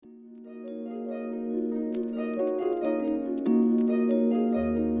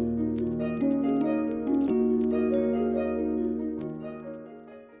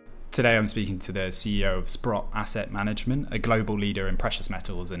Today I'm speaking to the CEO of Sprott Asset Management, a global leader in precious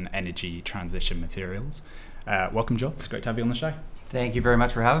metals and energy transition materials. Welcome, John. It's great to have you on the show. Thank you very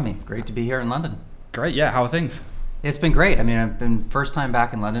much for having me. Great to be here in London. Great. Yeah. How are things? It's been great. I mean, I've been first time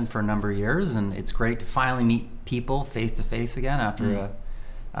back in London for a number of years, and it's great to finally meet people face to face again after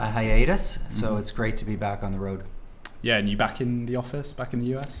a hiatus. So it's great to be back on the road. Yeah, and you back in the office, back in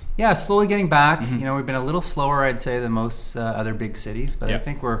the US? Yeah, slowly getting back. You know, we've been a little slower, I'd say, than most other big cities, but I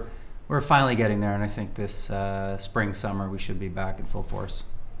think we're finally getting there, and I think this spring, summer, we should be back in full force.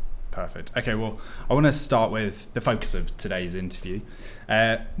 Perfect. Okay, well, I want to start with the focus of today's interview.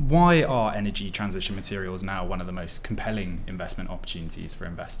 Why are energy transition materials now one of the most compelling investment opportunities for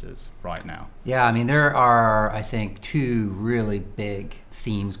investors right now? Yeah, I mean, there are, I think, two really big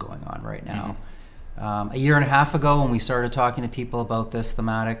themes going on right now. A year and a half ago, when we started talking to people about this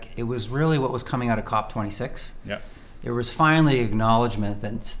thematic, it was really what was coming out of COP26. Yep. There was finally acknowledgement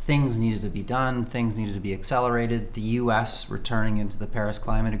that things needed to be done, things needed to be accelerated. The U.S. returning into the Paris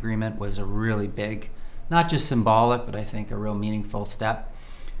Climate Agreement was a really big, not just symbolic, but I think a real meaningful step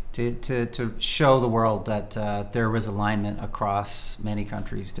to show the world that there was alignment across many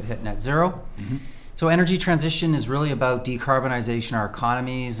countries to hit net zero. So energy transition is really about decarbonization of our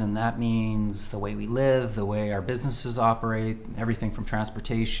economies, and that means the way we live, the way our businesses operate, everything from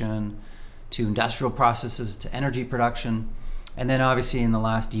transportation to industrial processes to energy production. And then obviously in the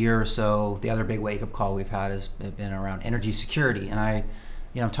last year or so, the other big wake-up call we've had has been around energy security. And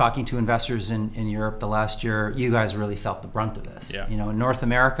talking to investors in Europe the last year, you guys really felt the brunt of this. Yeah. You know, in North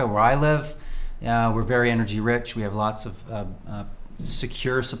America, where I live, we're very energy rich. We have lots of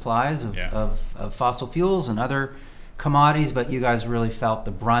secure supplies of fossil fuels and other commodities, but you guys really felt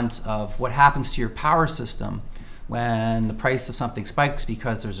the brunt of what happens to your power system when the price of something spikes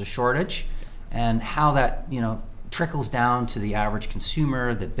because there's a shortage, and how that trickles down to the average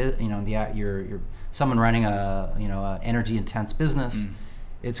consumer. You're someone running a energy intense business.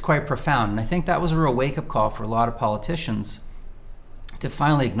 It's quite profound, and I think that was a real wake up call for a lot of politicians to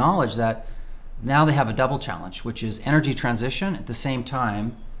finally acknowledge that now they have a double challenge, which is energy transition at the same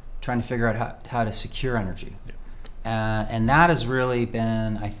time trying to figure out how to secure energy. And that has really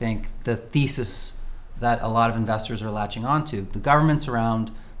been, I think, the thesis that a lot of investors are latching onto. The governments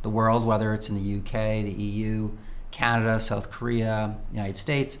around the world, whether it's in the UK, the EU, Canada, South Korea, United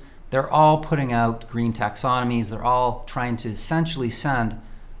States, they're all putting out green taxonomies. They're all trying to essentially send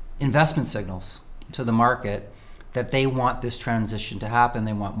investment signals to the market that they want this transition to happen.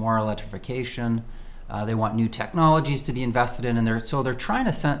 They want more electrification. They want new technologies to be invested in. And they're trying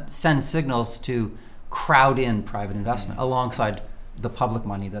to send signals to crowd in private investment alongside the public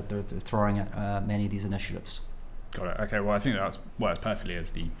money that they're throwing at many of these initiatives. Got it. Okay, well, I think that works perfectly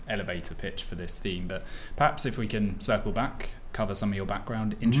as the elevator pitch for this theme, but perhaps if we can circle back, cover some of your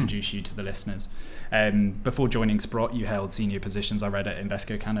background, introduce you to the listeners. Before joining Sprott, you held senior positions, I read, at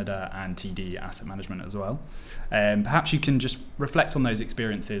Invesco Canada and TD Asset Management as well. Perhaps you can just reflect on those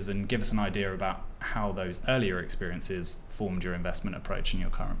experiences and give us an idea about how those earlier experiences formed your investment approach in your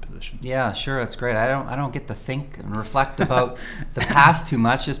current position. Yeah, sure, it's great. I don't get to think and reflect about the past too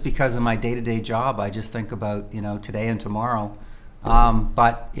much just because of my day-to-day job. I just think about today and tomorrow.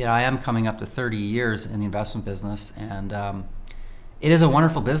 But I am coming up to 30 years in the investment business, and it is a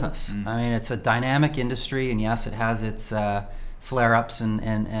wonderful business. I mean, it's a dynamic industry, and yes, it has its flare-ups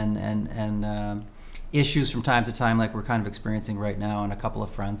and issues from time to time, like we're kind of experiencing right now on a couple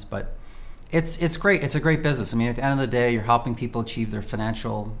of fronts. But it's great. It's a great business. I mean, at the end of the day, you're helping people achieve their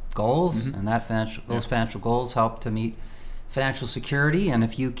financial goals, and those financial goals help to meet financial security. And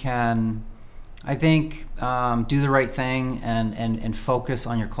if you can, I think, do the right thing and focus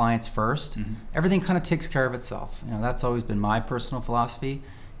on your clients first, everything kind of takes care of itself. That's always been my personal philosophy.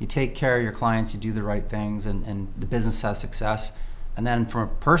 You take care of your clients, you do the right things, and the business has success. And then from a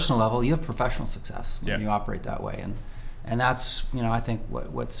personal level, you have professional success when you operate that way. And that's, I think,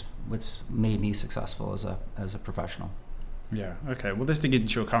 what's made me successful as a professional. Yeah, okay. Well, let's dig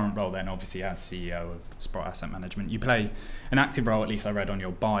into your current role then, obviously as CEO of Sprott Asset Management. You play an active role, at least I read on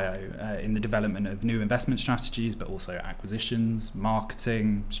your bio, in the development of new investment strategies, but also acquisitions,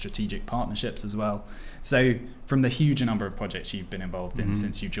 marketing, strategic partnerships as well. So from the huge number of projects you've been involved in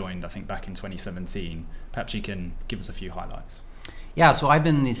since you joined, I think back in 2017, perhaps you can give us a few highlights. Yeah, so I've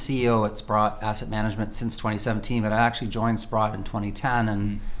been the CEO at Sprott Asset Management since 2017, but I actually joined Sprott in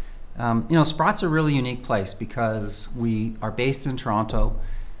 2010. And Sprott's a really unique place because we are based in Toronto,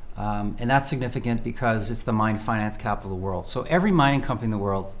 and that's significant because it's the mine finance capital of the world. So every mining company in the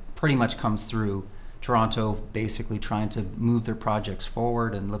world pretty much comes through Toronto, basically trying to move their projects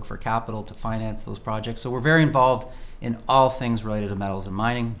forward and look for capital to finance those projects. So we're very involved in all things related to metals and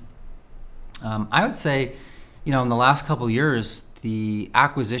mining. I would say, in the last couple of years, the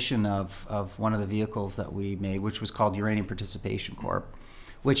acquisition of one of the vehicles that we made, which was called Uranium Participation Corp,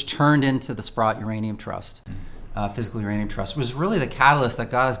 which turned into the Sprott Uranium Trust, Physical Uranium Trust, was really the catalyst that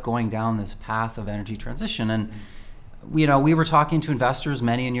got us going down this path of energy transition. And we were talking to investors,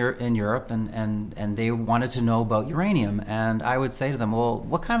 many in Europe, and they wanted to know about uranium. And I would say to them, well,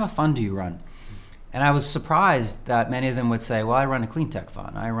 what kind of a fund do you run? And I was surprised that many of them would say, well, I run a clean tech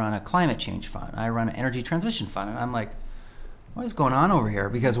fund, I run a climate change fund, I run an energy transition fund. And I'm like, what is going on over here?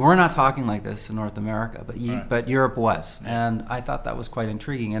 Because we're not talking like this in North America, but Europe was. And I thought that was quite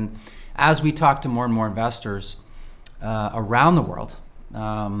intriguing. And as we talked to more and more investors around the world,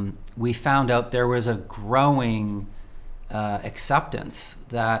 we found out there was a growing acceptance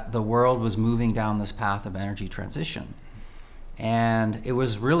that the world was moving down this path of energy transition. And it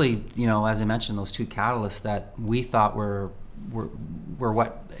was really, as I mentioned, those two catalysts that we thought were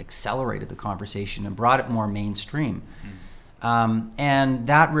what accelerated the conversation and brought it more mainstream. And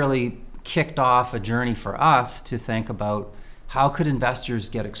that really kicked off a journey for us to think about how could investors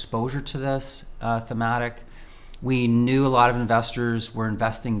get exposure to this thematic. We knew a lot of investors were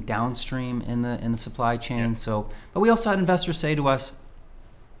investing downstream in the supply chain. Yeah. But we also had investors say to us,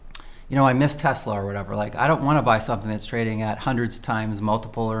 I miss Tesla or whatever. Like, I don't want to buy something that's trading at hundreds times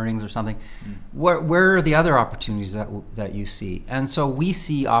multiple earnings or something. Where are the other opportunities that you see? And so we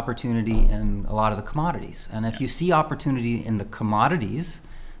see opportunity in a lot of the commodities. And if you see opportunity in the commodities,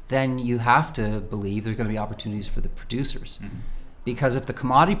 then you have to believe there's going to be opportunities for the producers. Because if the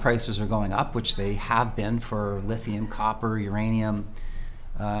commodity prices are going up, which they have been for lithium, copper, uranium,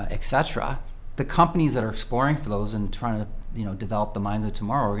 etc., the companies that are exploring for those and trying to develop the mines of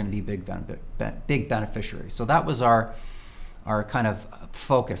tomorrow are going to be big beneficiaries. So that was our kind of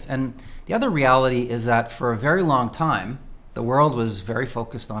focus. And the other reality is that for a very long time, the world was very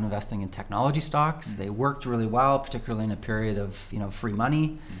focused on investing in technology stocks. They worked really well, particularly in a period of free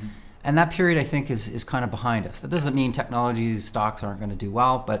money. And that period, I think, is kind of behind us. That doesn't mean technology stocks aren't going to do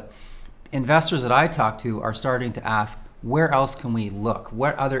well, but investors that I talk to are starting to ask, where else can we look?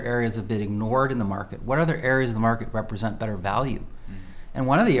 What other areas have been ignored in the market? What other areas of the market represent better value? And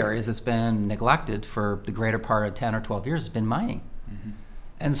one of the areas that's been neglected for the greater part of 10 or 12 years has been mining.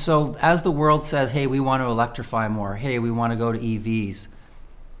 And so as the world says, hey, we want to electrify more, hey, we want to go to EVs,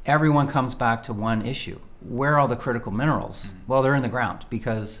 everyone comes back to one issue. Where are all the critical minerals? Well, they're in the ground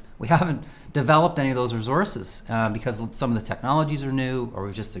because we haven't developed any of those resources because some of the technologies are new or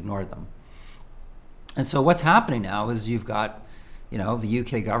we've just ignored them. And so what's happening now is you've got, the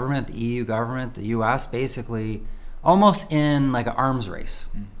UK government, the EU government, the US basically almost in like an arms race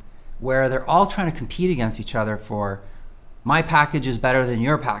where they're all trying to compete against each other for my package is better than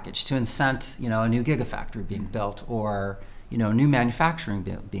your package to incent, a new gigafactory being built or, new manufacturing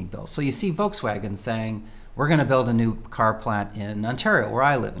being built. So you see Volkswagen saying, we're going to build a new car plant in Ontario, where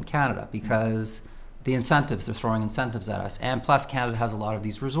I live in Canada, because they're throwing incentives at us. And plus Canada has a lot of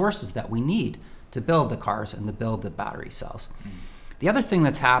these resources that we need to build the cars and to build the battery cells. The other thing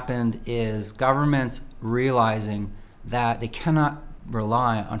that's happened is governments realizing that they cannot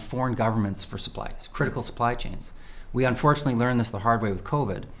rely on foreign governments for supplies, critical supply chains. We unfortunately learned this the hard way with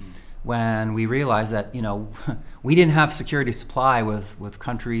COVID when we realized that, we didn't have security supply with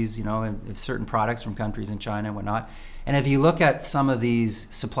countries, and certain products from countries in China and whatnot. And if you look at some of these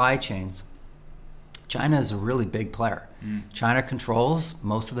supply chains, China is a really big player. China controls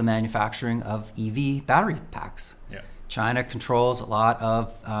most of the manufacturing of EV battery packs. China controls a lot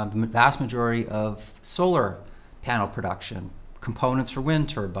of the vast majority of solar panel production, components for wind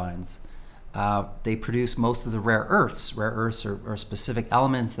turbines. They produce most of the rare earths. Rare earths are specific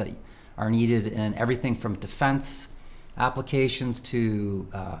elements that are needed in everything from defense applications to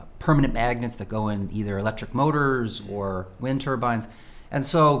permanent magnets that go in either electric motors or wind turbines. And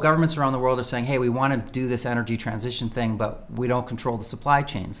so governments around the world are saying, hey, we want to do this energy transition thing, but we don't control the supply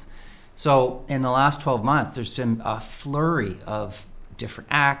chains. So in the last 12 months, there's been a flurry of different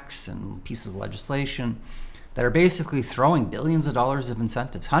acts and pieces of legislation that are basically throwing billions of dollars of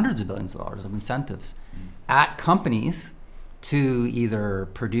incentives, hundreds of billions of dollars of incentives at companies to either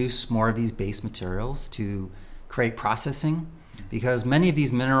produce more of these base materials, to create processing, because many of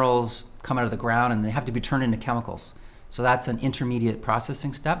these minerals come out of the ground and they have to be turned into chemicals. So that's an intermediate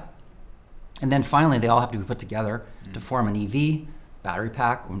processing step. And then finally, they all have to be put together to form an EV battery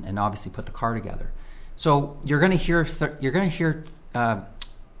pack and obviously put the car together. So you're going to hear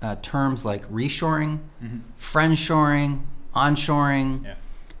terms like reshoring, friendshoring, onshoring.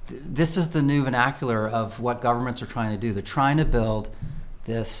 This is the new vernacular of what governments are trying to do. They're trying to build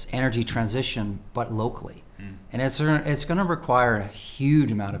this energy transition, but locally. And it's going to require a huge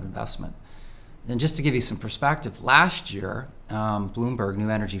amount of investment. And just to give you some perspective, last year, Bloomberg New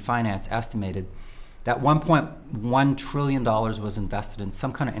Energy Finance estimated that $1.1 trillion was invested in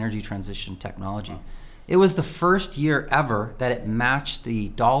some kind of energy transition technology. Wow. It was the first year ever that it matched the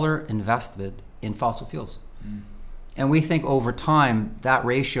dollar invested in fossil fuels. And we think over time that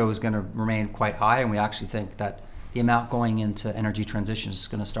ratio is going to remain quite high, and we actually think that the amount going into energy transition is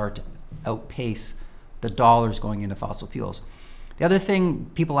going to start to outpace the dollars going into fossil fuels. The other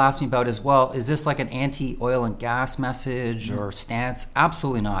thing people ask me about is, well, is this like an anti-oil and gas message or stance?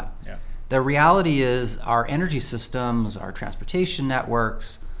 Absolutely not. Yeah. The reality is our energy systems, our transportation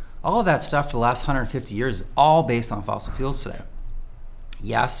networks, all of that stuff for the last 150 years is all based on fossil fuels today.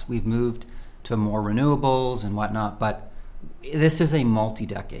 Yes, we've moved to more renewables and whatnot, but this is a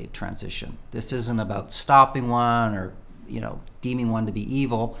multi-decade transition. This isn't about stopping one or deeming one to be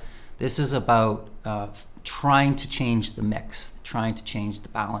evil. This is about trying to change the mix, trying to change the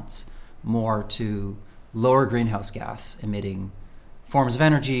balance more to lower greenhouse gas emitting forms of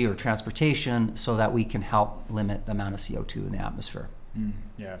energy or transportation so that we can help limit the amount of CO2 in the atmosphere.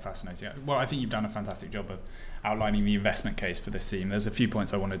 Yeah, fascinating. Well, I think you've done a fantastic job of outlining the investment case for this theme. There's a few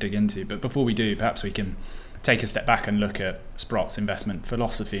points I want to dig into, but before we do, perhaps we can take a step back and look at Sprot's investment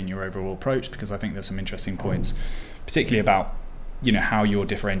philosophy and your overall approach, because I think there's some interesting points, particularly about how you're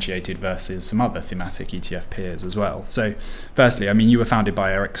differentiated versus some other thematic ETF peers as well. So firstly, you were founded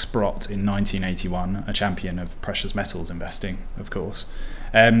by Eric Sprott in 1981, a champion of precious metals investing, of course.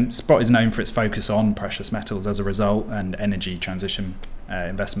 Sprott is known for its focus on precious metals as a result, and energy transition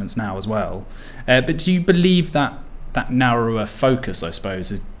investments now as well. But do you believe that narrower focus, I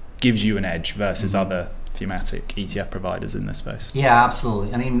suppose, gives you an edge versus other thematic ETF providers in this space? Yeah,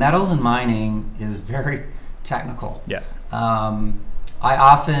 absolutely. Metals and mining is very technical. Yeah. I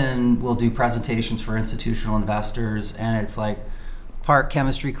often will do presentations for institutional investors, and it's like part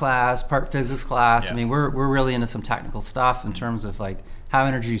chemistry class, part physics class. Yeah. We're really into some technical stuff in terms of like how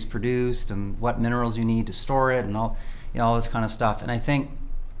energy is produced and what minerals you need to store it and all this kind of stuff. And I think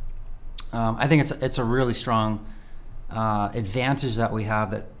it's a really strong advantage that we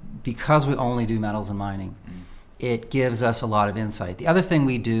have, that because we only do metals and mining, it gives us a lot of insight. The other thing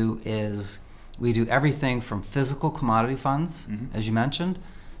we do is we do everything from physical commodity funds, as you mentioned,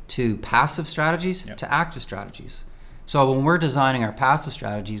 to passive strategies, to active strategies. So when we're designing our passive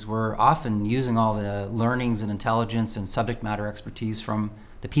strategies, we're often using all the learnings and intelligence and subject matter expertise from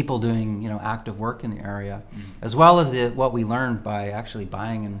the people doing active work in the area, as well as what we learned by actually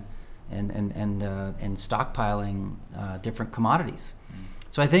buying and stockpiling different commodities.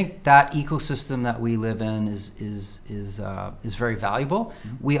 So I think that ecosystem that we live in is very valuable.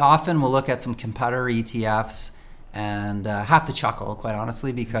 We often will look at some competitor ETFs and have to chuckle, quite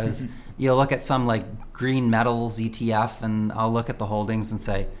honestly, because you'll look at some like green metals ETF, and I'll look at the holdings and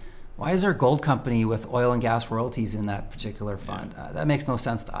say, why is there a gold company with oil and gas royalties in that particular fund? That makes no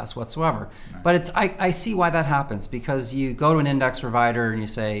sense to us whatsoever. No. But I see why that happens, because you go to an index provider and you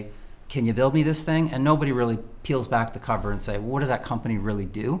say, can you build me this thing? And nobody really peels back the cover and say, well, what does that company really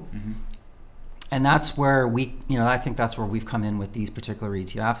do? And that's where I think that's where we've come in with these particular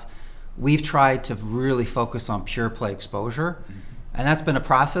ETFs. We've tried to really focus on pure play exposure. And that's been a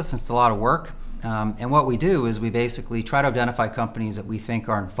process. It's a lot of work. And what we do is we basically try to identify companies that we think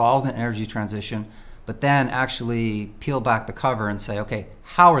are involved in energy transition, but then actually peel back the cover and say, okay,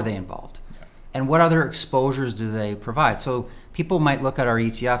 how are they involved? And what other exposures do they provide? So people might look at our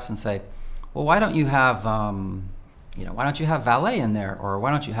ETFs and say, well, why don't you have Vale in there? Or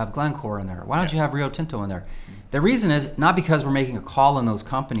why don't you have Glencore in there? Why don't you have Rio Tinto in there? The reason is not because we're making a call on those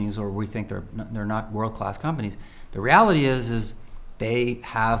companies or we think they're not world-class companies. The reality is they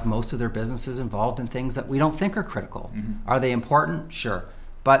have most of their businesses involved in things that we don't think are critical. Are they important? Sure.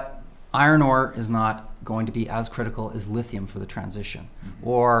 But iron ore is not going to be as critical as lithium for the transition.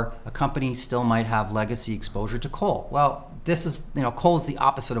 Or a company still might have legacy exposure to coal. Well, this is, coal is the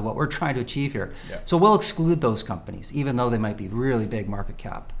opposite of what we're trying to achieve here. So we'll exclude those companies, even though they might be really big market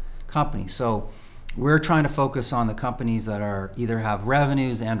cap companies. So we're trying to focus on the companies that are either have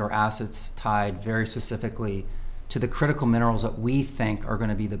revenues and or assets tied very specifically to the critical minerals that we think are going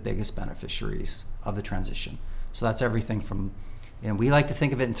to be the biggest beneficiaries of the transition. So that's everything from, we like to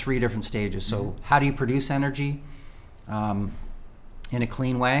think of it in 3 different stages. So how do you produce energy in a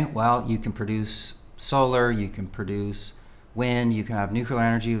clean way? Well, you can produce solar, you can produce wind, you can have nuclear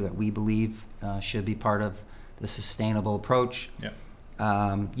energy that we believe should be part of the sustainable approach.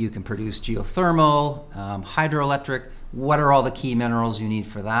 You can produce geothermal, hydroelectric. What are all the key minerals you need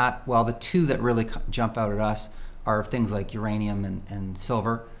for that? Well, the 2 that really jump out at us are things like uranium and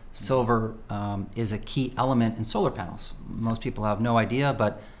silver. Silver is a key element in solar panels. Most people have no idea,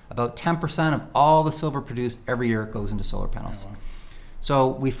 but about 10% of all the silver produced every year goes into solar panels. Oh, wow. So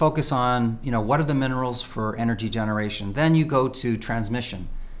we focus on, what are the minerals for energy generation? Then you go to transmission.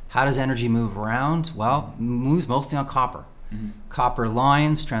 How does energy move around? Well, it moves mostly on copper. Mm-hmm. Copper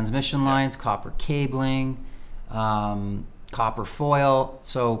lines, transmission lines, copper cabling, copper foil.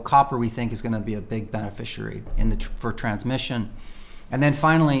 So copper, we think, is going to be a big beneficiary for transmission. And then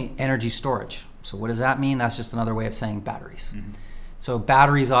finally, energy storage. So what does that mean? That's just another way of saying batteries. Mm-hmm. So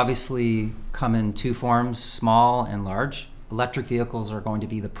batteries obviously come in two forms, small and large. Electric vehicles are going to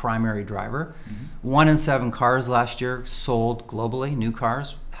be the primary driver. Mm-hmm. 1 in 7 cars last year sold globally, new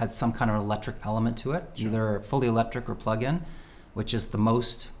cars, had some kind of electric element to it, either fully electric or plug-in, which is the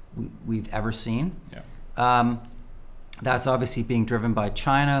most we've ever seen. Yeah. That's obviously being driven by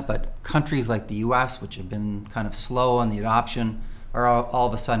China, but countries like the US, which have been kind of slow on the adoption, are all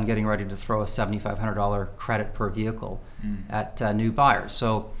of a sudden getting ready to throw a $7,500 credit per vehicle at new buyers.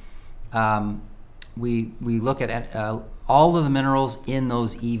 So we look at all of the minerals in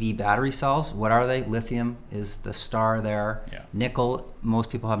those EV battery cells. What are they? Lithium is the star there. Yeah. Nickel, most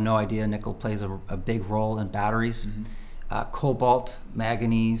people have no idea. Nickel plays a big role in batteries. Mm-hmm. Cobalt,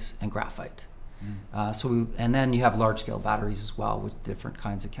 manganese, and graphite. And then you have large-scale batteries as well with different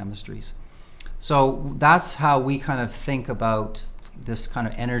kinds of chemistries. So that's how we kind of think about this kind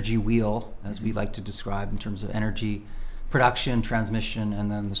of energy wheel, as we like to describe, in terms of energy production, transmission,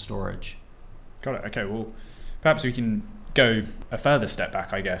 and then the storage. Got it. Okay, well, perhaps we can go a further step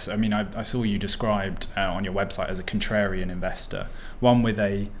back, I guess. I mean, I saw you described on your website as a contrarian investor, one with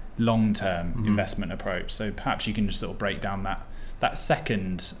a long-term investment approach. So perhaps you can just sort of break down that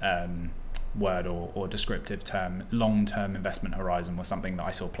second word or descriptive term. Long-term investment horizon was something that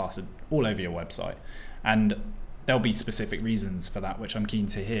I saw plastered all over your website. And there'll be specific reasons for that, which I'm keen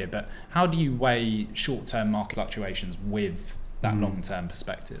to hear. But how do you weigh short-term market fluctuations with that long-term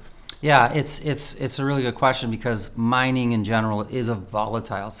perspective? Yeah, it's a really good question, because mining in general is a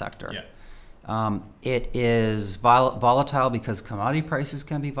volatile sector. Yeah. It is volatile because commodity prices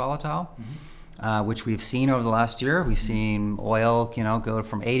can be volatile, which we've seen over the last year. We've seen oil, go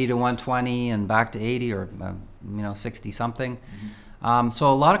from 80 to 120 and back to 80 or 60 something.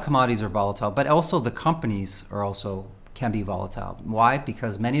 So a lot of commodities are volatile, but also the companies can be volatile. Why?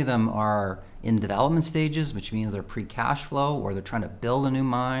 Because many of them are in development stages, which means they're pre-cash flow, or they're trying to build a new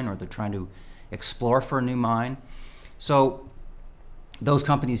mine, or they're trying to explore for a new mine. So those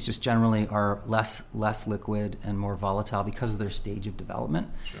companies just generally are less liquid and more volatile because of their stage of development.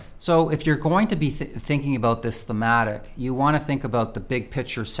 Sure. So if you're going to be thinking about this thematic, you want to think about the big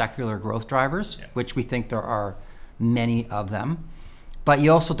picture secular growth drivers, which we think there are many of them. But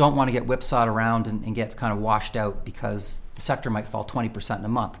you also don't want to get whipsawed around and get kind of washed out because the sector might fall 20% in a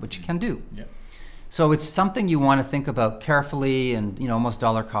month, which it can do. Yeah. So it's something you want to think about carefully and almost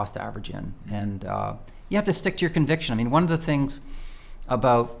dollar cost average in. And you have to stick to your conviction. I mean, one of the things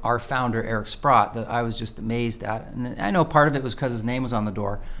about our founder, Eric Sprott, that I was just amazed at, and I know part of it was because his name was on the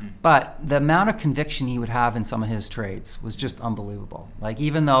door, but the amount of conviction he would have in some of his trades was just unbelievable. Like,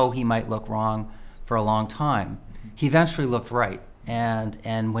 even though he might look wrong for a long time, he eventually looked right.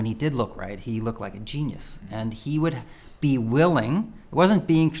 And when he did look right, he looked like a genius. And he would be willing, it wasn't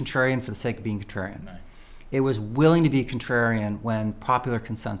being contrarian for the sake of being contrarian. No. It was willing to be contrarian when popular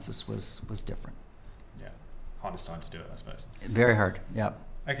consensus was different. Yeah, hardest time to do it, I suppose. Very hard, yeah.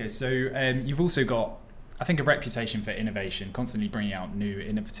 Okay, so you've also got, I think, a reputation for innovation, constantly bringing out new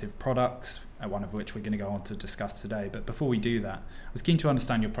innovative products, one of which we're going to go on to discuss today. But before we do that, I was keen to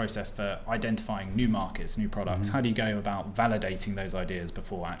understand your process for identifying new markets, new products. How do you go about validating those ideas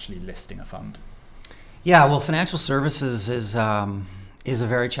before actually listing a fund? Yeah, well, financial services is a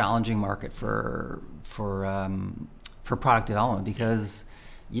very challenging market for product development, because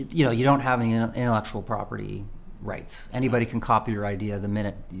you don't have any intellectual property rights. Anybody can copy your idea the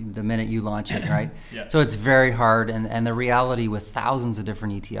minute you launch it, right? Yeah. So it's very hard, and the reality with thousands of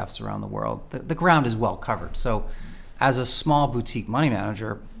different ETFs around the world, the ground is well covered. So as a small boutique money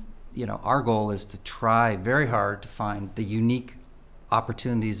manager, our goal is to try very hard to find the unique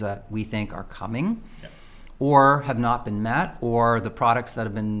opportunities that we think are coming, or have not been met, or the products that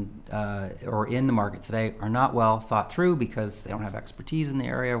have been or in the market today are not well thought through because they don't have expertise in the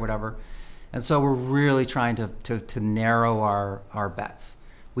area or whatever. And so we're really trying to narrow our bets.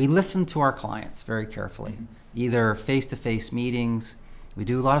 We listen to our clients very carefully, either face-to-face meetings. We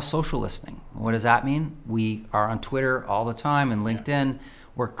do a lot of social listening. What does that mean? We are on Twitter all the time and LinkedIn.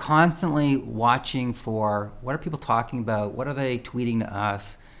 We're constantly watching for what are people talking about? What are they tweeting to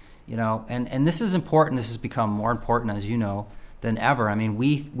us? And this is important. This has become more important, as you know, than ever. I mean,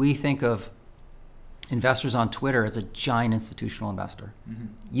 we think of investors on Twitter as a giant institutional investor.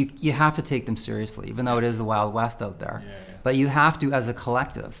 You have to take them seriously, even though it is the Wild West out there. But you have to, as a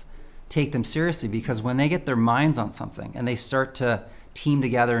collective, take them seriously, because when they get their minds on something and they start to team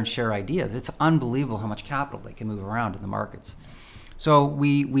together and share ideas, it's unbelievable how much capital they can move around in the markets. So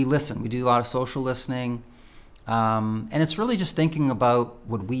we listen. We do a lot of social listening. And it's really just thinking about,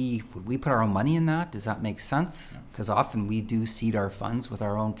 would we put our own money in that? Does that make sense? Because often we do seed our funds with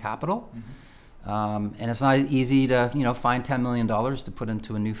our own capital. And it's not easy to find $10 million to put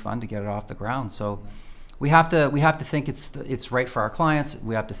into a new fund to get it off the ground. So we have to think it's right for our clients.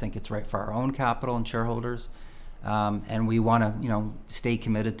 We have to think it's right for our own capital and shareholders. And we want to stay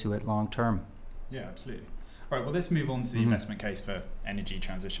committed to it long term. Yeah, absolutely. All right, well, let's move on to the investment case for energy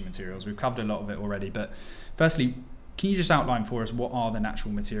transition materials. We've covered a lot of it already, but firstly, can you just outline for us what are the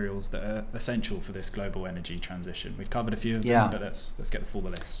natural materials that are essential for this global energy transition? We've covered a few of them, but let's get the full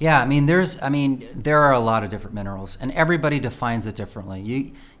list. Yeah, there are a lot of different minerals, and everybody defines it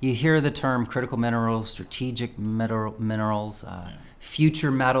differently. You hear the term critical minerals, strategic minerals,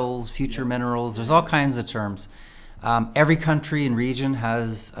 future metals, future minerals. There's all kinds of terms. Every country and region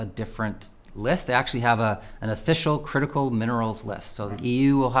has a different list. They actually have an official critical minerals list. So the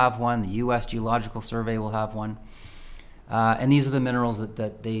EU will have one, the US Geological Survey will have one. And these are the minerals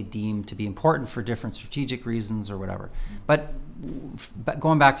that they deem to be important for different strategic reasons or whatever. But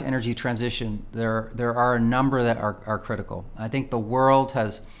going back to energy transition, there are a number that are critical. I think the world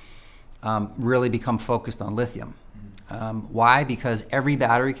has really become focused on lithium. Why? Because every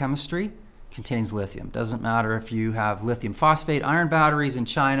battery chemistry contains lithium. Doesn't matter if you have lithium phosphate iron batteries in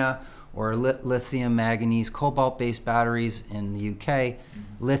China or lithium manganese cobalt-based batteries in the UK.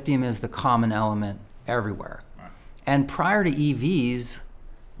 Lithium is the common element everywhere. And prior to EVs,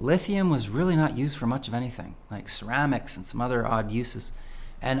 lithium was really not used for much of anything, like ceramics and some other odd uses.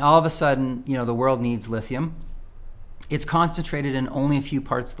 And all of a sudden, the world needs lithium. It's concentrated in only a few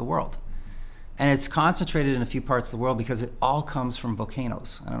parts of the world. And it's concentrated in a few parts of the world because it all comes from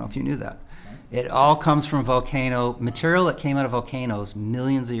volcanoes. I don't know if you knew that. It all comes from material that came out of volcanoes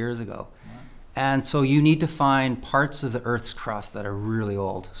millions of years ago. And so you need to find parts of the Earth's crust that are really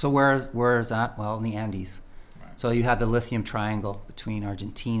old. So where is that? Well, in the Andes. So you have the lithium triangle between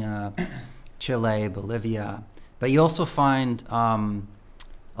Argentina, Chile, Bolivia. But you also find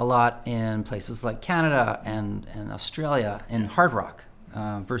a lot in places like Canada and Australia in hard rock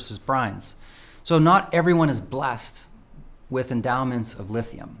versus brines. So not everyone is blessed with endowments of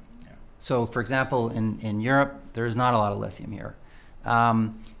lithium. So, for example, in Europe, there's not a lot of lithium here.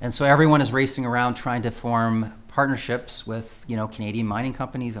 And so everyone is racing around trying to form partnerships with, Canadian mining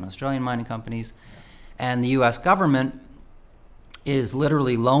companies and Australian mining companies. And the U.S. government is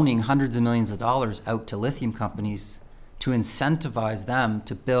literally loaning hundreds of millions of dollars out to lithium companies to incentivize them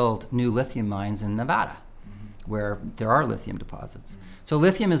to build new lithium mines in Nevada, where there are lithium deposits. So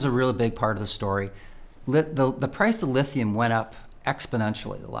lithium is a really big part of the story. The price of lithium went up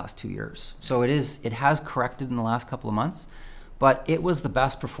exponentially the last 2 years. So it has corrected in the last couple of months, but it was the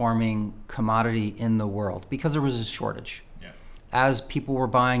best performing commodity in the world because there was a shortage. As people were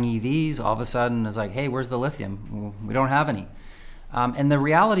buying EVs, all of a sudden it's like, hey, where's the lithium? Well, we don't have any. And the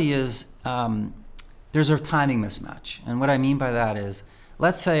reality is there's a timing mismatch. And what I mean by that is,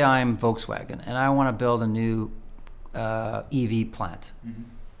 let's say I'm Volkswagen and I want to build a new EV plant.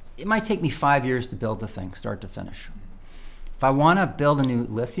 It might take me 5 years to build the thing, start to finish. If I want to build a new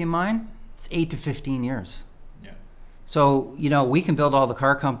lithium mine, it's 8 to 15 years. So, we can build all the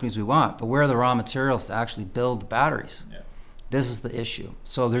car companies we want, but where are the raw materials to actually build the batteries? This is the issue.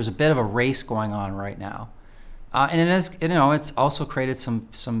 So there's a bit of a race going on right now. And it is, it's also created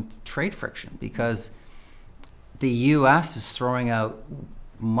some trade friction because the U.S. is throwing out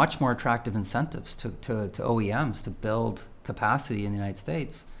much more attractive incentives to OEMs to build capacity in the United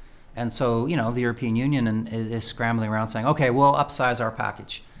States. And so, the European Union is scrambling around saying, okay, we'll upsize our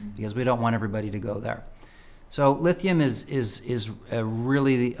package because we don't want everybody to go there. So lithium is a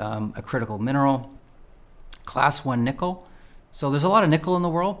really a critical mineral. Class 1 nickel. So there's a lot of nickel in the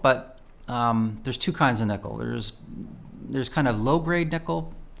world, but there's two kinds of nickel. There's kind of low-grade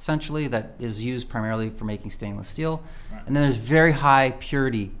nickel, essentially, that is used primarily for making stainless steel. And then there's very high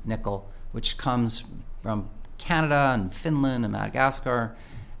purity nickel, which comes from Canada and Finland and Madagascar.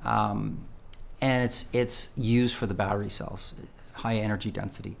 And it's used for the battery cells, high energy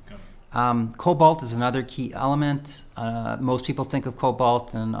density. Cobalt is another key element. Most people think of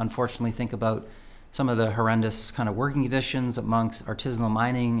cobalt and unfortunately think about some of the horrendous kind of working conditions amongst artisanal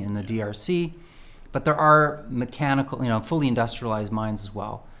mining in the DRC. But there are mechanical, fully industrialized mines as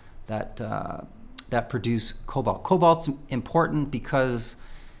well that produce cobalt. Cobalt's important because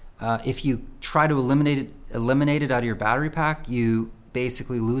if you try to eliminate it out of your battery pack, you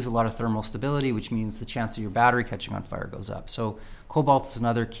basically lose a lot of thermal stability, which means the chance of your battery catching on fire goes up. So cobalt is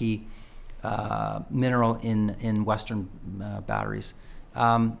another key mineral in Western batteries.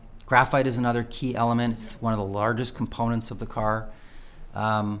 Graphite is another key element. It's one of the largest components of the car.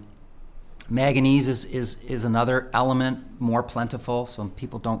 Manganese is another element, more plentiful, so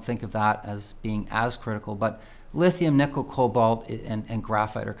people don't think of that as being as critical. But lithium, nickel, cobalt, and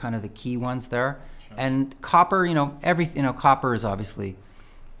graphite are kind of the key ones there. Sure. And copper, copper is obviously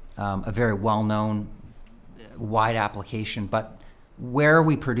a very well-known, wide application. But where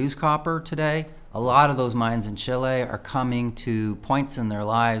we produce copper today, a lot of those mines in Chile are coming to points in their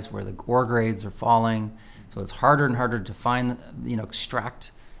lives where the ore grades are falling. So it's harder and harder to find,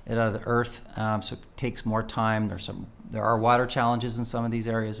 extract it out of the earth. So it takes more time. There are water challenges in some of these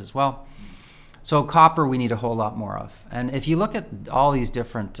areas as well. So copper we need a whole lot more of. And if you look at all these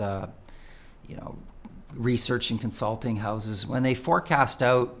different, research and consulting houses, when they forecast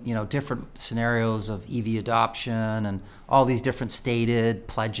out, different scenarios of EV adoption and all these different stated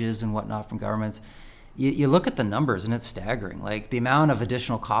pledges and whatnot from governments, you look at the numbers and it's staggering. Like the amount of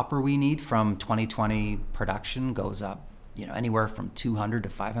additional copper we need from 2020 production goes up, anywhere from 200 to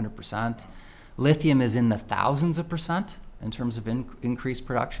 500%. Lithium is in the thousands of percent in terms of increased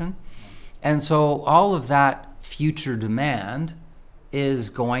production. And so all of that future demand is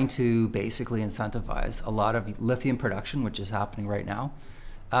going to basically incentivize a lot of lithium production, which is happening right now.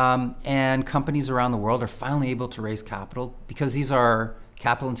 And companies around the world are finally able to raise capital because these are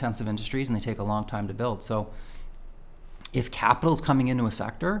capital-intensive industries and they take a long time to build. So if capital is coming into a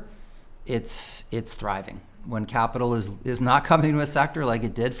sector, it's thriving. When capital is not coming into a sector like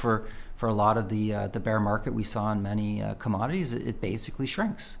it did for a lot of the bear market we saw in many commodities, it basically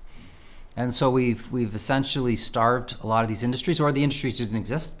shrinks. And so we've essentially starved a lot of these industries, or the industries didn't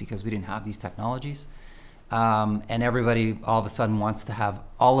exist because we didn't have these technologies. And everybody all of a sudden wants to have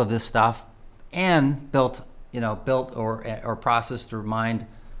all of this stuff and built or processed or mined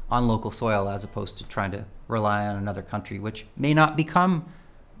on local soil, as opposed to trying to rely on another country, which may not become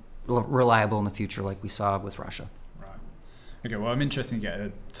reliable in the future, like we saw with Russia. Right. Okay. Well, I'm interested to get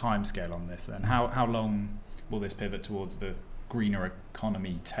a time scale on this. Then, how long will this pivot towards the greener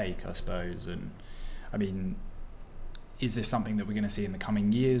economy take, I suppose? And I mean, is this something that we're going to see in the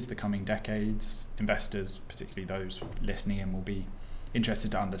coming years, the coming decades? Investors, particularly those listening in, will be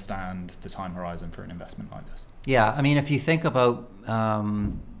interested to understand the time horizon for an investment like this. Yeah, I mean, if you think about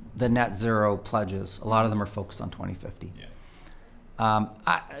the net zero pledges, a lot of them are focused on 2050. Yeah.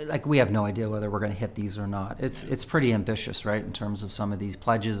 We have no idea whether we're going to hit these or not. It's pretty ambitious, right, in terms of some of these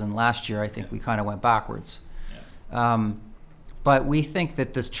pledges. And last year, I think we kind of went backwards. Yeah. But we think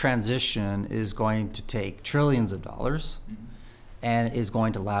that this transition is going to take trillions of dollars and is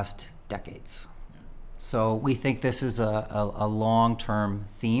going to last decades. Yeah. So we think this is a long-term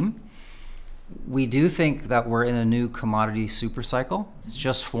theme. We do think that we're in a new commodity super cycle. It's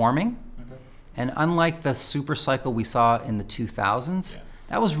just forming. Okay. And unlike the super cycle we saw in the 2000s,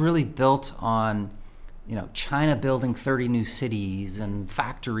 that was really built on China building 30 new cities and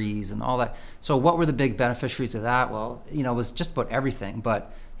factories and all that. So what were the big beneficiaries of that? Well, it was just about everything,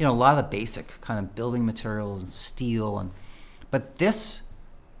 but a lot of the basic kind of building materials and steel. But this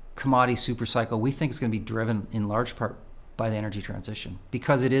commodity super cycle, we think, is going to be driven in large part by the energy transition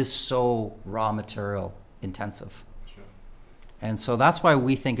because it is so raw material intensive. Sure. And so that's why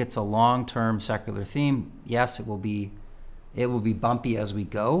we think it's a long-term secular theme. Yes, it will be bumpy as we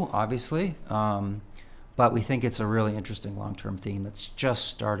go, obviously. But we think it's a really interesting long-term theme that's just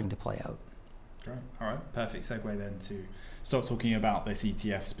starting to play out. Great. All right. Perfect segue then to start talking about this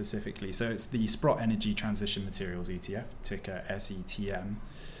ETF specifically. So it's the Sprott Energy Transition Materials ETF, ticker SETM.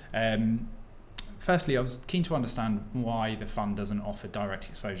 Firstly, I was keen to understand why the fund doesn't offer direct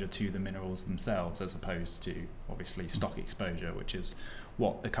exposure to the minerals themselves as opposed to, obviously, stock exposure, which is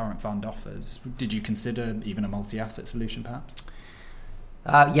what the current fund offers. Did you consider even a multi-asset solution, perhaps?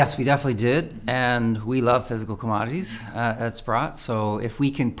 Yes, we definitely did, and we love physical commodities at Sprott. So if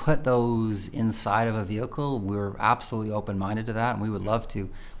we can put those inside of a vehicle, we're absolutely open-minded to that, and we would love to.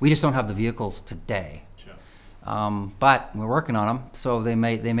 We just don't have the vehicles today, sure. But we're working on them, so they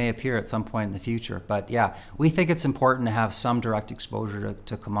may appear at some point in the future. But yeah, we think it's important to have some direct exposure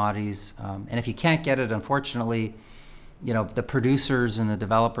to commodities, and if you can't get it, unfortunately, the producers and the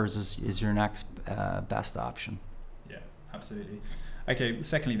developers is your next best option. Yeah, absolutely. Okay,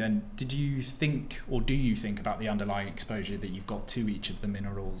 secondly then, do you think about the underlying exposure that you've got to each of the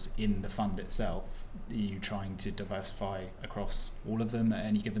minerals in the fund itself? Are you trying to diversify across all of them at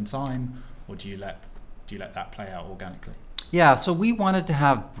any given time, or do you let that play out organically? Yeah, so we wanted to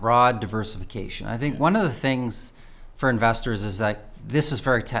have broad diversification. I think one of the things for investors is that this is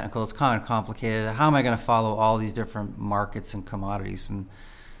very technical. It's kind of complicated. How am I going to follow all these different markets and commodities? And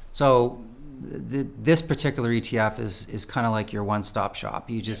so this particular ETF is kind of like your one-stop shop.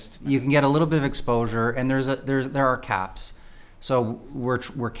 You can get a little bit of exposure, and there are caps. So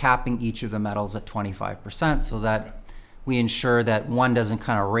we're capping each of the metals at 25%, so that we ensure that one doesn't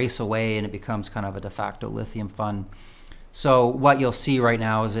kind of race away and it becomes kind of a de facto lithium fund. So what you'll see right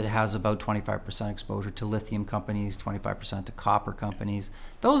now is it has about 25% exposure to lithium companies, 25% to copper companies.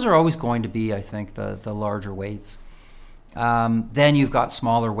 Those are always going to be, I think, the larger weights. Then you've got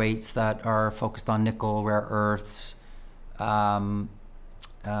smaller weights that are focused on nickel, rare earths.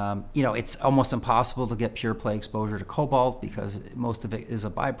 It's almost impossible to get pure play exposure to cobalt because most of it is a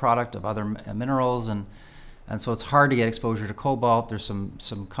byproduct of other minerals, and so it's hard to get exposure to cobalt. There's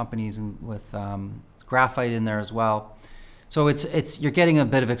some companies with graphite in there as well. So you're getting a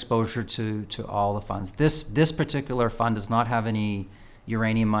bit of exposure to all the funds. This particular fund does not have any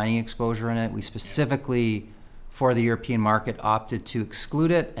uranium mining exposure in it. We specifically, for the European market, opted to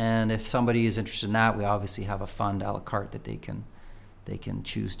exclude it. And if somebody is interested in that, we obviously have a fund a la carte that they can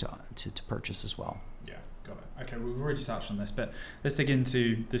choose to purchase as well. Yeah, got it. Okay, we've already touched on this, but let's dig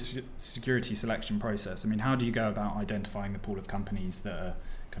into the security selection process. I mean, how do you go about identifying the pool of companies that are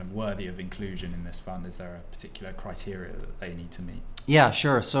kind of worthy of inclusion in this fund? Is there a particular criteria that they need to meet? Yeah,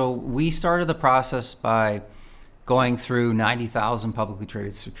 sure. So we started the process by going through 90,000 publicly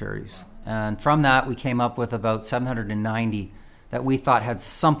traded securities. Wow. And from that, we came up with about 790 that we thought had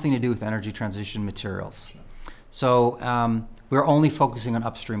something to do with energy transition materials. Sure. So we're only focusing on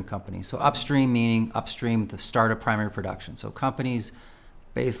upstream companies. So upstream meaning upstream, the start of primary production. So companies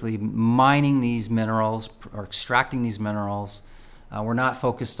basically mining these minerals or extracting these minerals. We're not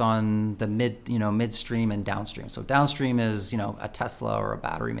focused on the midstream and downstream. So downstream is, a Tesla or a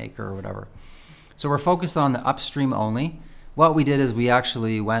battery maker or whatever. So we're focused on the upstream only. What we did is we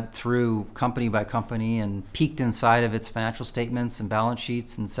actually went through company by company and peeked inside of its financial statements and balance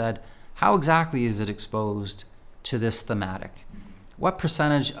sheets and said, how exactly is it exposed to this thematic? What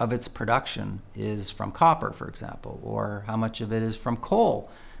percentage of its production is from copper, for example, or how much of it is from coal?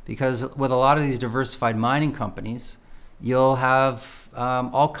 Because with a lot of these diversified mining companies, you'll have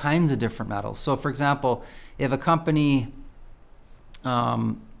all kinds of different metals. So, for example, if a company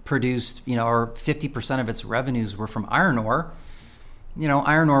produced, or 50% of its revenues were from iron ore,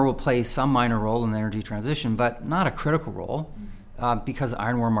 iron ore will play some minor role in the energy transition, but not a critical role because the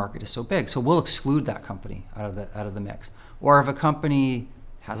iron ore market is so big. So we'll exclude that company out of the mix. Or if a company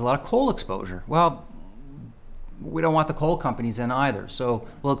has a lot of coal exposure, well, we don't want the coal companies in either, so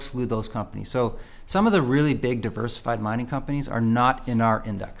we'll exclude those companies. So some of the really big diversified mining companies are not in our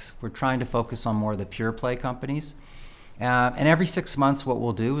index. We're trying to focus on more of the pure play companies. And every 6 months, what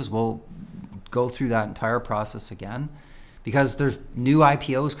we'll do is we'll go through that entire process again, because there's new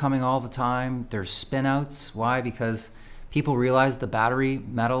IPOs coming all the time. There's spin outs. Why? Because people realize the battery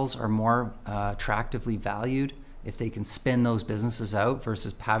metals are more attractively valued if they can spin those businesses out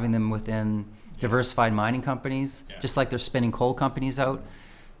versus having them within diversified mining companies, just like they're spinning coal companies out.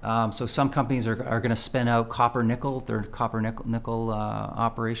 So some companies are going to spin out copper nickel, their copper nickel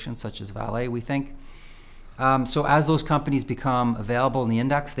operations, such as Vale, we think. So as those companies become available in the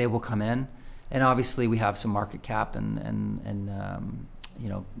index, they will come in. And obviously we have some market cap and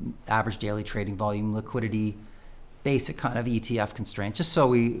average daily trading volume, liquidity, basic kind of ETF constraints, just so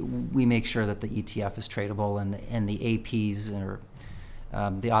we make sure that the ETF is tradable and the APs or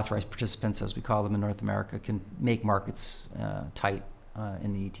the authorized participants, as we call them in North America, can make markets tight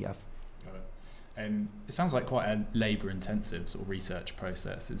in the ETF. Got it. It sounds like quite a labour-intensive sort of research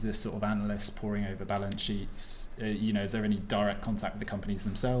process. Is this sort of analysts poring over balance sheets? Is there any direct contact with the companies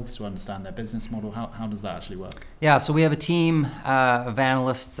themselves to understand their business model? How does that actually work? Yeah, so we have a team of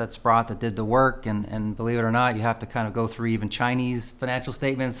analysts at Sprott that did the work, and believe it or not, you have to kind of go through even Chinese financial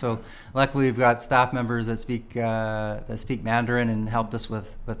statements. So luckily, we've got staff members that speak Mandarin and helped us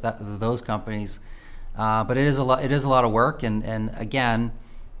with those companies. But it is a lot of work, and again,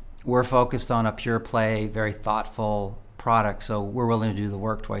 we're focused on a pure play, very thoughtful product, so we're willing to do the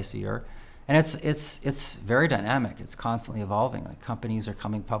work twice a year. And it's very dynamic. It's constantly evolving. Like, companies are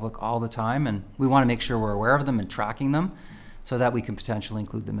coming public all the time, and we want to make sure we're aware of them and tracking them so that we can potentially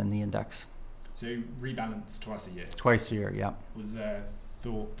include them in the index. So rebalance twice a year? Twice a year, yeah. Was there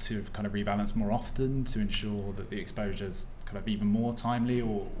thought to kind of rebalance more often to ensure that the exposure's kind of even more timely,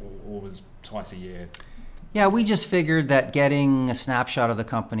 or was twice a year? Yeah, we just figured that getting a snapshot of the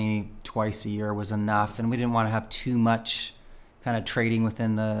company twice a year was enough, and we didn't want to have too much kind of trading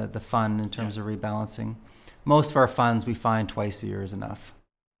within the fund in terms of rebalancing. most of our funds we find twice a year is enough.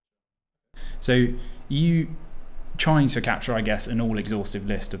 So you trying to capture, I guess, an all-exhaustive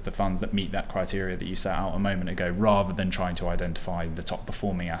list of the funds that meet that criteria that you set out a moment ago, rather than trying to identify the top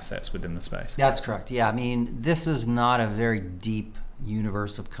performing assets within the space. That's correct. Yeah, I mean, this is not a very deep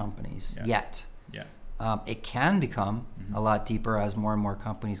universe of companies yet. Yeah. It can become a lot deeper as more and more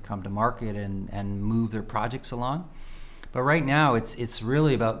companies come to market and move their projects along. But right now, it's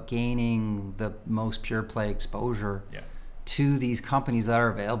really about gaining the most pure play exposure to these companies that are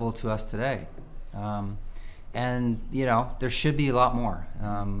available to us today. And, there should be a lot more,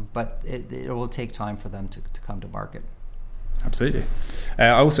 but it will take time for them to come to market. Absolutely. I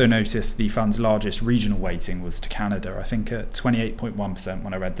also noticed the fund's largest regional weighting was to Canada, I think at 28.1%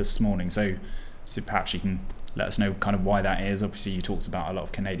 when I read this morning. So perhaps you can let us know kind of why that is. Obviously, you talked about a lot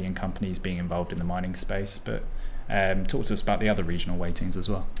of Canadian companies being involved in the mining space, but talk to us about the other regional weightings as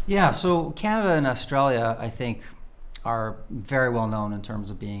well. Yeah, so Canada and Australia, I think, are very well known in terms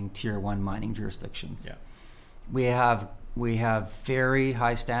of being tier 1 mining jurisdictions. Yeah. We have very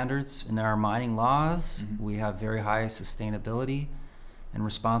high standards in our mining laws. We have very high sustainability and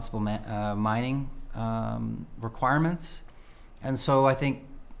responsible mining requirements. And so I think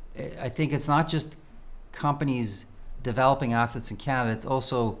it's not just companies developing assets in Canada, it's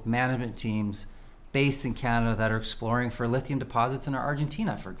also management teams based in Canada that are exploring for lithium deposits in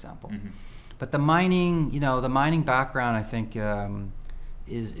Argentina, for example. But the mining background, I think,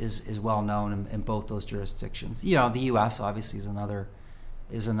 is well known in both those jurisdictions. The U.S. obviously is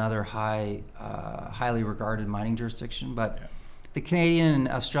another highly regarded mining jurisdiction, but the Canadian and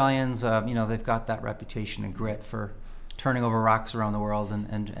Australians, they've got that reputation and grit for turning over rocks around the world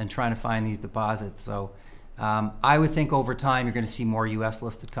and trying to find these deposits. So I would think over time you're going to see more U.S.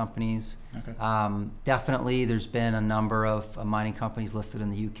 listed companies. Okay. Definitely, there's been a number of mining companies listed in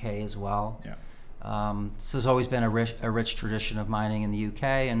the U.K. as well. Yeah. So there's always been a rich tradition of mining in the UK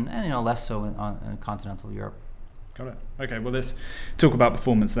and less so in continental Europe. Got it. Okay, well, let's talk about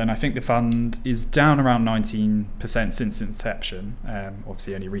performance then. I think the fund is down around 19% since inception,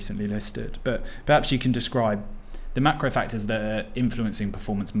 obviously only recently listed, but perhaps you can describe the macro factors that are influencing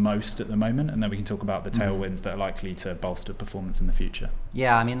performance most at the moment, and then we can talk about the tailwinds that are likely to bolster performance in the future.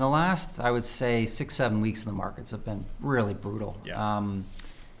 Yeah, I mean, the last, I would say, 6-7 weeks in the markets have been really brutal. Yeah.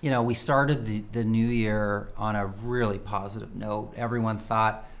 We started the new year on a really positive note. Everyone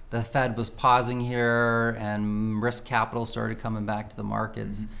thought the Fed was pausing here and risk capital started coming back to the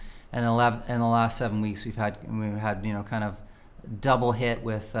markets. And in the last 7 weeks, we've had kind of double hit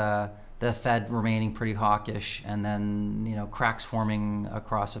with the Fed remaining pretty hawkish, and then cracks forming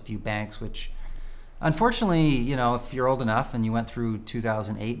across a few banks, which unfortunately, if you're old enough and you went through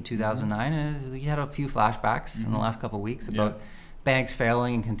 2008 and 2009, you had a few flashbacks in the last couple of weeks about banks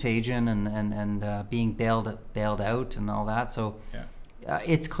failing and contagion and being bailed out and all that. So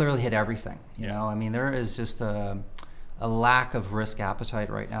it's clearly hit everything. You know, I mean, there is just a lack of risk appetite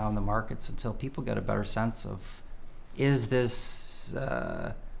right now in the markets until people get a better sense of is this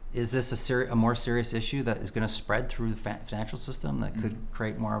a more serious issue that is going to spread through the financial system that could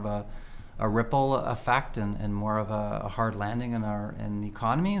create more of a ripple effect and more of a hard landing in the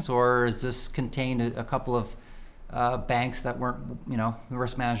economies, or is this contained a couple of banks that weren't, the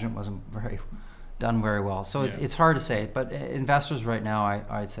risk management wasn't done very well. So it's hard to say, but investors right now,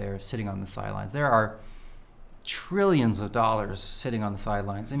 I'd say, are sitting on the sidelines. There are trillions of dollars sitting on the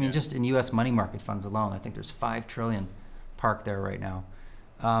sidelines. I mean, just in U.S. money market funds alone, I think there's $5 trillion parked there right now.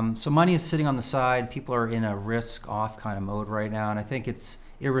 So money is sitting on the side. People are in a risk-off kind of mode right now, and I think it's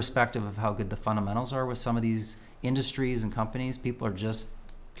irrespective of how good the fundamentals are with some of these industries and companies. People are just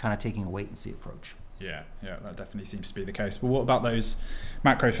kind of taking a wait-and-see approach. Yeah, that definitely seems to be the case. But what about those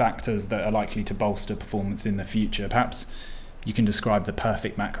macro factors that are likely to bolster performance in the future? Perhaps you can describe the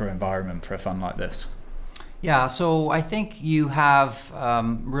perfect macro environment for a fund like this. Yeah, so I think you have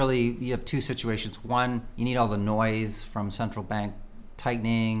you have two situations. One, you need all the noise from central bank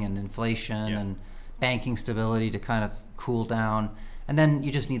tightening and inflation and banking stability to kind of cool down. And then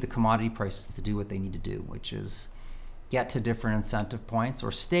you just need the commodity prices to do what they need to do, which is get to different incentive points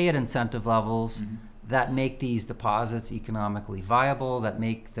or stay at incentive levels that make these deposits economically viable, that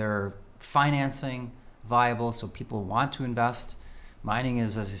make their financing viable so people want to invest. Mining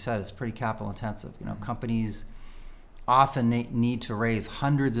is, as I said, it's pretty capital intensive. Companies often need to raise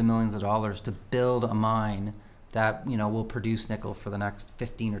hundreds of millions of dollars to build a mine that will produce nickel for the next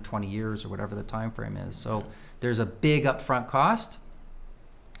 15 or 20 years or whatever the time frame is. So there's a big upfront cost.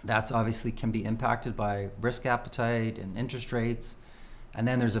 That's obviously can be impacted by risk appetite and interest rates. And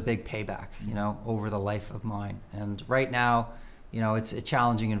then there's a big payback, over the life of mine. And right now, it's a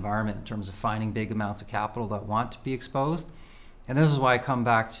challenging environment in terms of finding big amounts of capital that want to be exposed. And this is why I come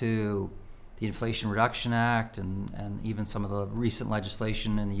back to the Inflation Reduction Act and even some of the recent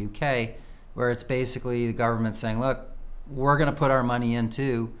legislation in the UK, where it's basically the government saying, look, we're going to put our money in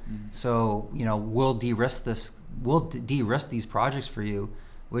too. So, we'll de-risk this. We'll de-risk these projects for you,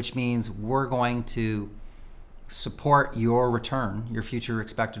 which means we're going to support your return, your future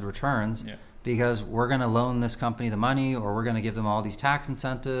expected returns, because we're going to loan this company the money, or we're going to give them all these tax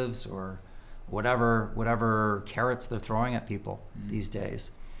incentives, or whatever carrots they're throwing at people these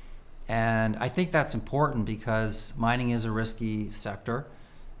days. And I think that's important because mining is a risky sector.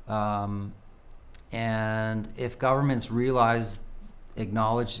 And if governments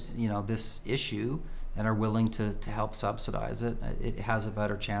acknowledge, this issue and are willing to help subsidize it, it has a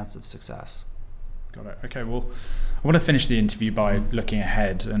better chance of success. Got it. Okay, well, I want to finish the interview by looking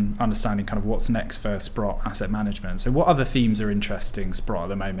ahead and understanding kind of what's next for Sprott Asset Management. So what other themes are interesting Sprott at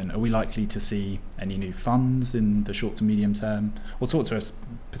the moment? Are we likely to see any new funds in the short to medium term? Or talk to us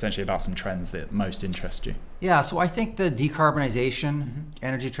potentially about some trends that most interest you. Yeah, so I think the decarbonization,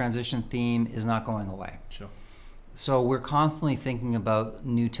 energy transition theme is not going away. Sure. So we're constantly thinking about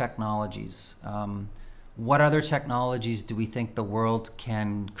new technologies. What other technologies do we think the world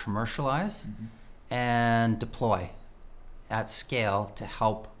can commercialize and deploy at scale to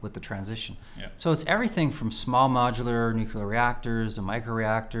help with the transition? So it's everything from small modular nuclear reactors to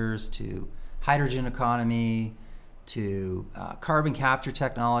microreactors to hydrogen economy to carbon capture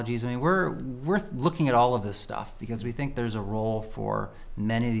technologies. I mean, we're looking at all of this stuff because we think there's a role for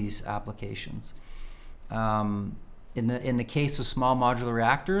many of these applications. In the case of small modular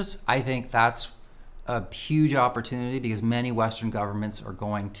reactors, I think that's a huge opportunity because many Western governments are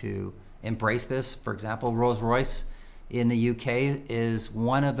going to embrace this. For example, Rolls-Royce in the UK is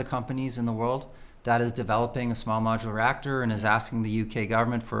one of the companies in the world that is developing a small modular reactor and is asking the UK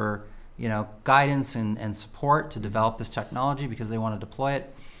government for guidance and support to develop this technology because they want to deploy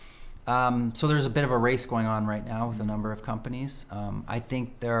it. So there's a bit of a race going on right now with a number of companies. I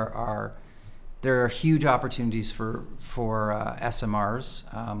think there are huge opportunities for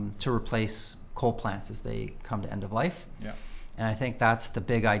SMRs to replace coal plants as they come to end of life. And I think that's the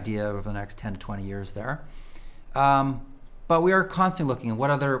big idea over the next 10 to 20 years there. But we are constantly looking at what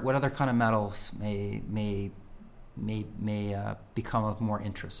other kind of metals may become of more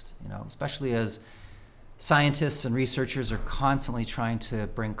interest, especially as scientists and researchers are constantly trying to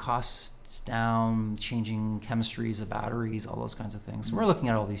bring costs down, changing chemistries of batteries, all those kinds of things. So we're looking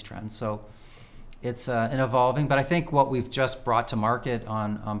at all these trends. So it's an evolving, but I think what we've just brought to market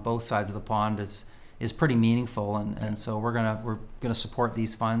on both sides of the pond is pretty meaningful, and so we're gonna support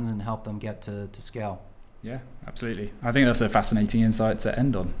these funds and help them get to scale. Yeah, absolutely. I think that's a fascinating insight to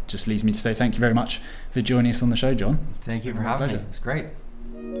end on. Just leaves me to say thank you very much for joining us on the show, John. Thank you for having me. It's great.